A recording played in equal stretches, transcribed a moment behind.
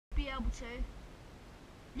able to.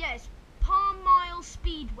 Yeah, it's Palm Mile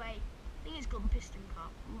Speedway. I think it's called the Piston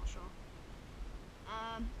Cup. I'm not sure.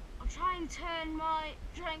 I'll try and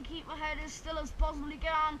keep my head as still as possibly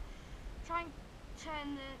can. Try and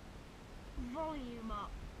turn the volume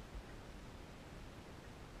up.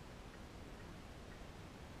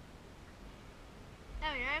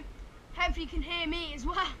 There we go. Hopefully you can hear me as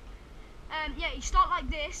well. Yeah, you start like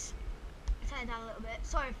this. Turn it down a little bit.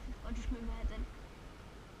 Sorry if I just moved my head then.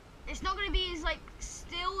 It's not going to be as like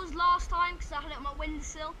still as last time because I had it on my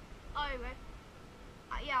windowsill. Oh, here we go.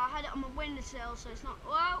 Yeah, I had it on my windowsill, so it's not.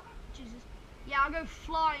 Whoa, Jesus. Yeah, I'll go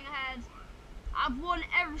flying ahead. I've won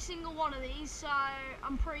every single one of these, so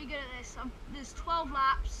I'm pretty good at this. There's 12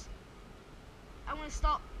 laps. I'm going to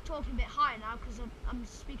start talking a bit higher now because I'm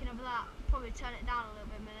speaking over that. Probably turn it down a little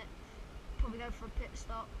bit a minute. Probably go for a pit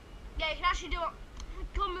stop. Yeah, you can actually do it.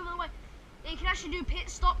 Come on, move out of the way. Yeah, you can actually do pit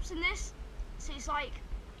stops in this. So it's like,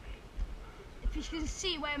 if you can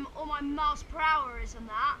see where all my miles per hour is and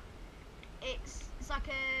that, it's like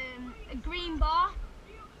a green bar,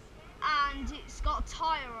 and it's got a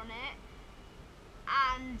tyre on it,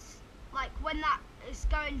 and like when that is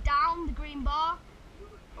going down the green bar,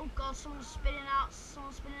 oh god, someone's spinning out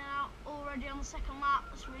already on the second lap.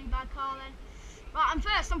 That's a really bad car then. Right, I'm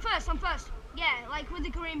first. Yeah, like with the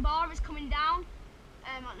green bar it's coming down.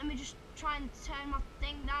 Let me just try and turn my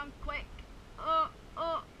thing down quick. Oh,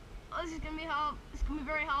 this is gonna be hard. It's gonna be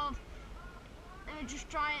very hard. Let me just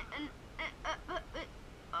try it and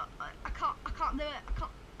I can't do it. I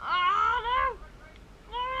can't. Ah, no!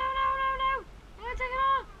 No! I'm gonna take it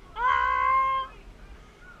on. Ah!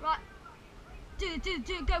 Right. Do it.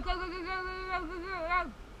 Go.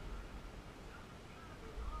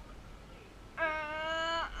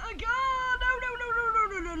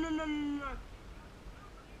 No.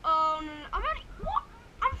 Oh, no. I'm only, what?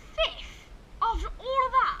 I'm fifth. After all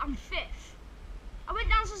of that, I'm fifth. I went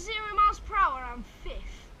down to 0 miles per hour, I'm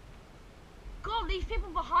fifth. God, these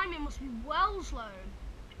people behind me must be well slow.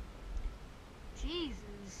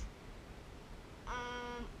 Jesus.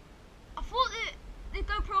 I thought that the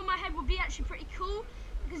GoPro on my head would be actually pretty cool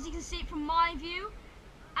because you can see it from my view,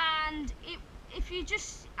 and I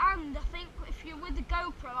think if you're with the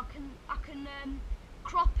GoPro, I can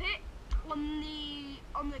crop it on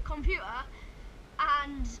the computer,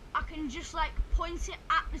 and I can just like point it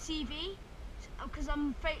at the TV because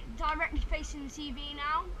I'm directly facing the TV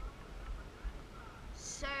now.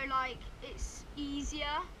 So like it's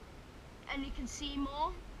easier and you can see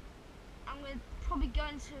more. I'm going to probably go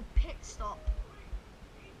into a pit stop.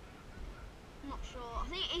 I'm not sure. I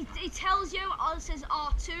think it tells you, it says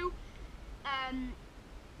R2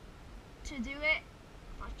 to do it.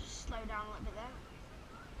 I'll just slow down a little bit there.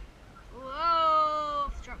 Whoa,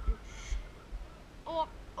 off the track. Oh,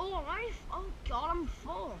 God, I'm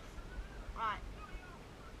fourth. Right.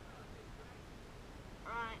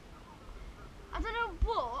 I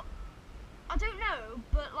don't know,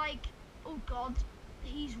 but like, oh God,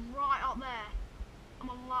 he's right up there. I'm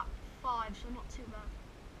on lap 5, so not too bad.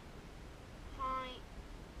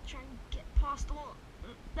 Try and get past all.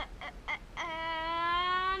 And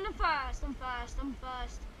I'm first.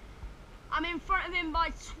 I'm in front of him by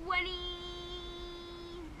 30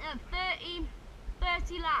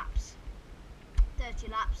 laps.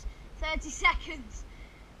 30 seconds.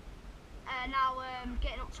 Now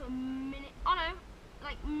getting up to a minute. Oh no,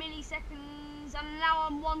 like milliseconds, and now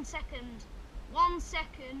I'm 1 second. 1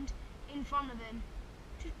 second in front of him.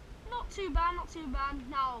 Not too bad.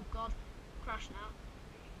 Now, oh God, crash now.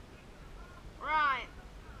 Right,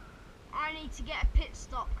 I need to get a pit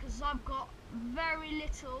stop because I've got very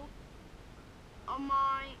little on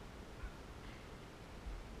my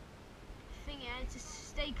thingy. I need to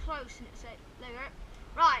stay close and it's there we go.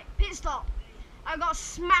 Right, pit stop. I've got to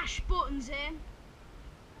smash buttons here.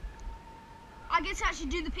 I get to actually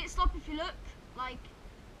do the pit stop if you look. Like,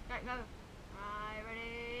 go. Right,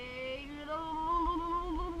 ready.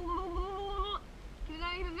 Keep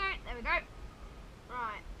going. There we go.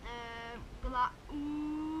 Right, got that.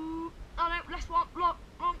 Ooh. Oh no, last one. Wrong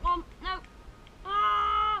one. No.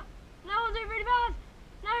 Ah! No, I'm doing really bad.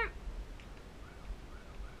 No.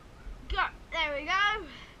 Go. There we go.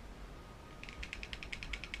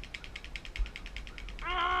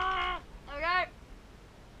 There we go.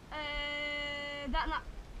 That.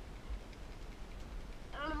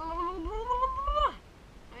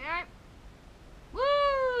 There we go.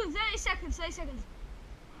 Woo! 30 seconds.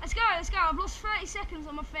 Let's go. I've lost 30 seconds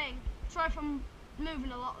on my thing. Sorry if I'm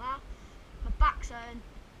moving a lot now. My back's hurting.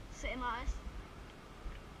 Sitting like this.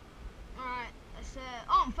 Alright, let's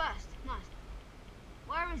oh, I'm first. Nice.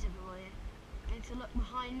 Where is everybody? I need to look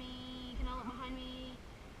behind me. Can I look behind me?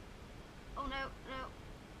 no.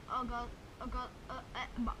 Oh god, oh god.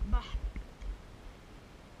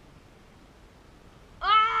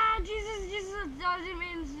 Ah, Jesus, I didn't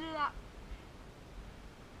mean to do that.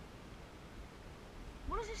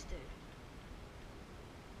 What does this do?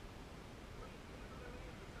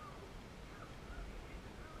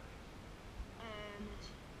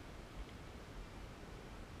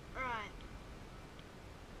 Right.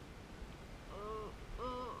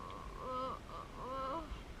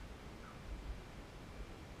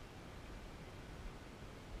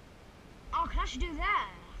 Oh, I can actually do that.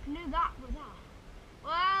 I can do that with that.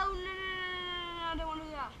 Well, no, I don't want to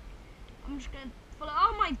do that. I'm just going to follow.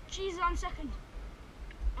 Oh my Jesus, I'm second.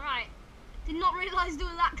 Right. Did not realise they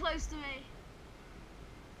were that close to me.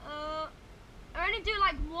 I only do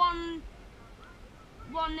like one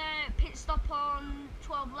pit stop on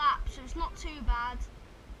 12 laps, so it's not too bad.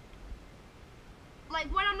 Like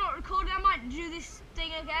when I'm not recording, I might do this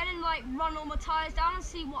thing again and like run all my tyres down and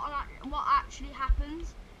see what actually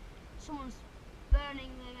happens. Someone's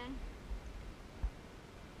burning again.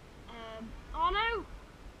 Oh no!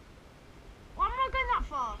 Why am I going that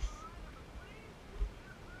fast?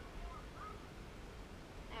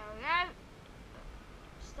 There we go.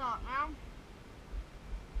 Start now.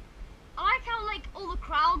 I like how like all the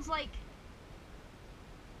crowds like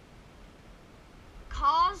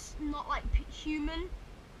cars, not like human.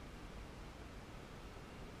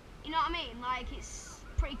 You know what I mean? Like it's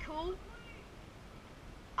pretty cool.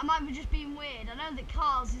 I might be just being weird. I know that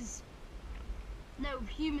cars is no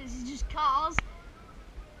humans is just cars,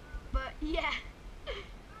 but yeah.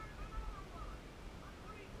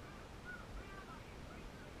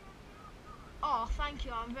 Oh, thank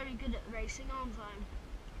you. I'm very good at racing, aren't I?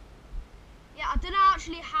 Yeah, I don't know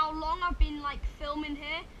actually how long I've been like filming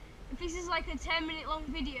here. If this is like a 10-minute long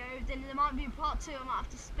video, then there might be a part 2. I might have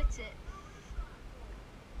to split it.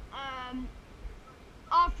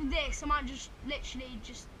 After this, I might just literally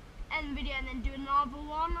just end the video and then do another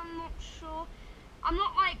one. I'm not sure. I'm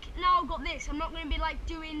not like, now I've got this, I'm not going to be like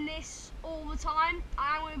doing this all the time.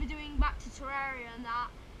 I am going to be doing back to Terraria and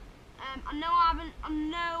that. I know I haven't, I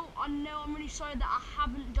know I'm really sorry that I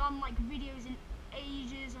haven't done like videos in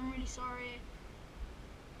ages. I'm really sorry.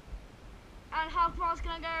 And how fast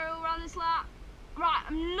can I go around this lap? Right,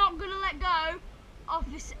 I'm not going to let go of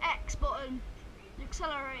this X button,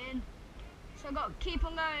 accelerating. So I've got to keep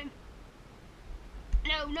on going.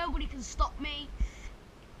 No, nobody can stop me.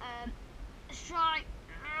 Let's try.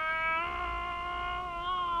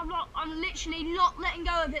 I'm literally not letting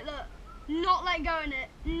go of it, look. Not letting go of it.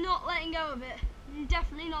 Not letting go of it.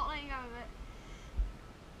 Definitely not letting go of it.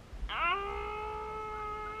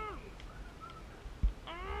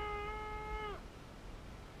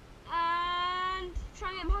 And try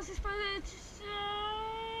and get past this project.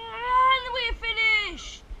 And we're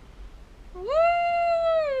finished. Woo!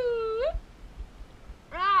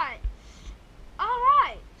 Right.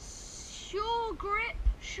 Alright. Sure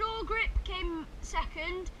Grip came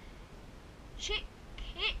second.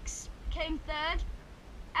 Hicks came third.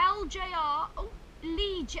 LJR. Oh,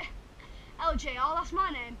 LJR, that's my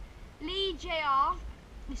name. Lee JR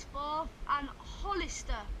is fourth. And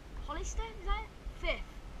Hollister. Hollister, is that it?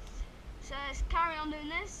 Fifth. So let's carry on doing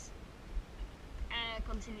this.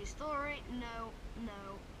 Continue story. No.